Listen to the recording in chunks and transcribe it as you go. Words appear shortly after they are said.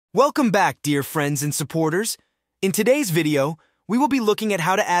Welcome back, dear friends and supporters. In today's video, we will be looking at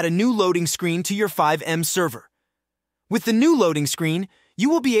how to add a new loading screen to your FiveM server. With the new loading screen, you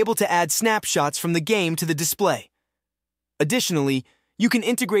will be able to add snapshots from the game to the display. Additionally, you can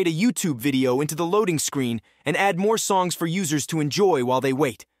integrate a YouTube video into the loading screen and add more songs for users to enjoy while they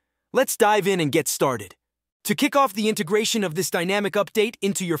wait. Let's dive in and get started. To kick off the integration of this dynamic update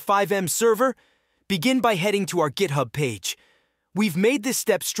into your FiveM server, begin by heading to our GitHub page. We've made this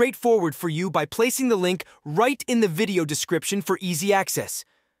step straightforward for you by placing the link right in the video description for easy access.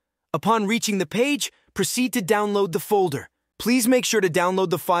 Upon reaching the page, proceed to download the folder. Please make sure to download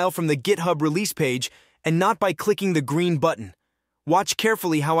the file from the GitHub release page and not by clicking the green button. Watch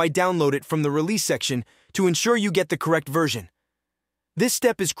carefully how I download it from the release section to ensure you get the correct version. This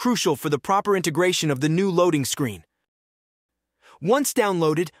step is crucial for the proper integration of the new loading screen. Once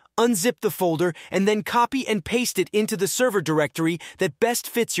downloaded, unzip the folder and then copy and paste it into the server directory that best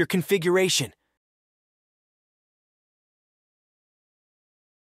fits your configuration.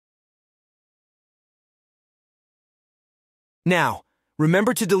 Now,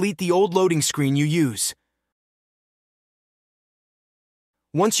 remember to delete the old loading screen you use.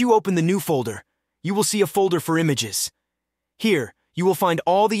 Once you open the new folder, you will see a folder for images. Here, you will find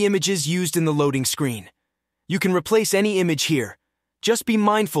all the images used in the loading screen. You can replace any image here. Just be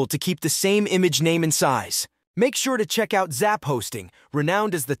mindful to keep the same image name and size. Make sure to check out Zap Hosting,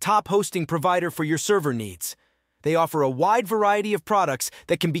 renowned as the top hosting provider for your server needs. They offer a wide variety of products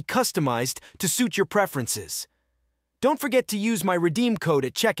that can be customized to suit your preferences. Don't forget to use my redeem code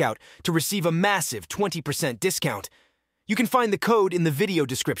at checkout to receive a massive 20% discount. You can find the code in the video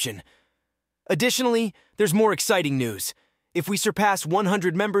description. Additionally, there's more exciting news. If we surpass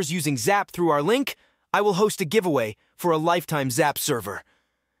 100 members using Zap through our link, I will host a giveaway for a lifetime Zap server.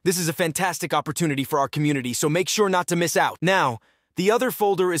 This is a fantastic opportunity for our community, so make sure not to miss out. Now, the other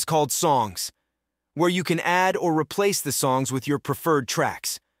folder is called Songs, where you can add or replace the songs with your preferred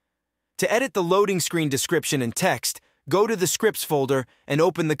tracks. To edit the loading screen description and text, go to the Scripts folder and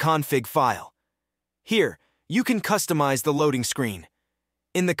open the config file. Here, you can customize the loading screen.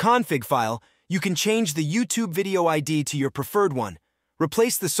 In the config file, you can change the YouTube video ID to your preferred one,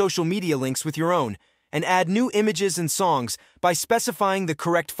 replace the social media links with your own, and add new images and songs by specifying the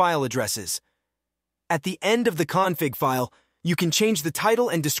correct file addresses. At the end of the config file, you can change the title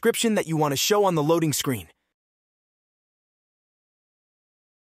and description that you want to show on the loading screen.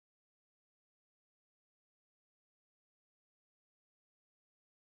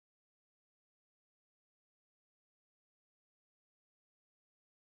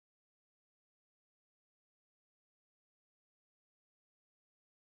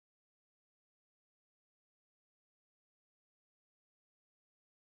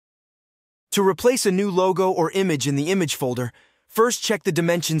 To replace a new logo or image in the image folder, first check the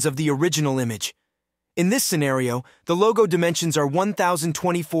dimensions of the original image. In this scenario, the logo dimensions are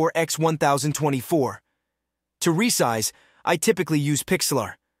 1024 x 1024. To resize, I typically use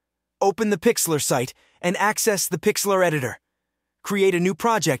Pixlr. Open the Pixlr site and access the Pixlr editor. Create a new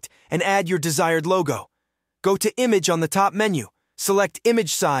project and add your desired logo. Go to Image on the top menu, select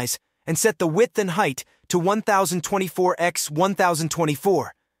Image Size, and set the width and height to 1024 x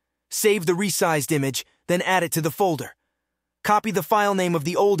 1024. Save the resized image, then add it to the folder. Copy the file name of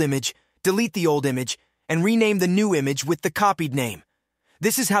the old image, delete the old image, and rename the new image with the copied name.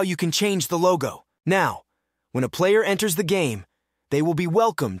 This is how you can change the logo. Now, when a player enters the game, they will be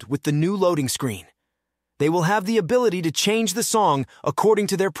welcomed with the new loading screen. They will have the ability to change the song according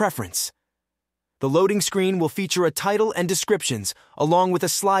to their preference. The loading screen will feature a title and descriptions, along with a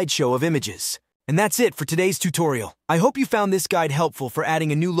slideshow of images. And that's it for today's tutorial. I hope you found this guide helpful for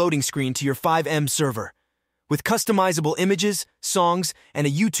adding a new loading screen to your FiveM server. With customizable images, songs, and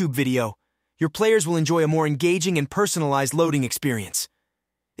a YouTube video, your players will enjoy a more engaging and personalized loading experience.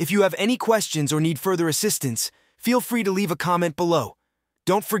 If you have any questions or need further assistance, feel free to leave a comment below.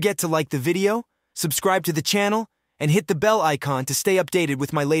 Don't forget to like the video, subscribe to the channel, and hit the bell icon to stay updated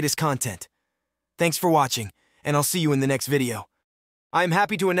with my latest content. Thanks for watching, and I'll see you in the next video. I am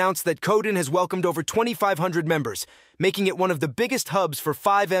happy to announce that Qbcore has welcomed over 2,500 members, making it one of the biggest hubs for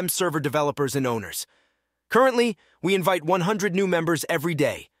FiveM server developers and owners. Currently, we invite 100 new members every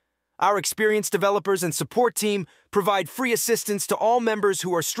day. Our experienced developers and support team provide free assistance to all members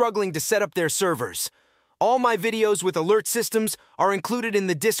who are struggling to set up their servers. All my videos with alert systems are included in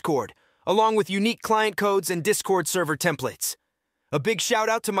the Discord, along with unique client codes and Discord server templates. A big shout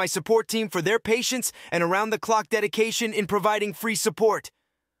out to my support team for their patience and around-the-clock dedication in providing free support.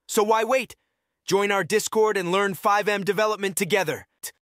 So why wait? Join our Discord and learn FiveM development together.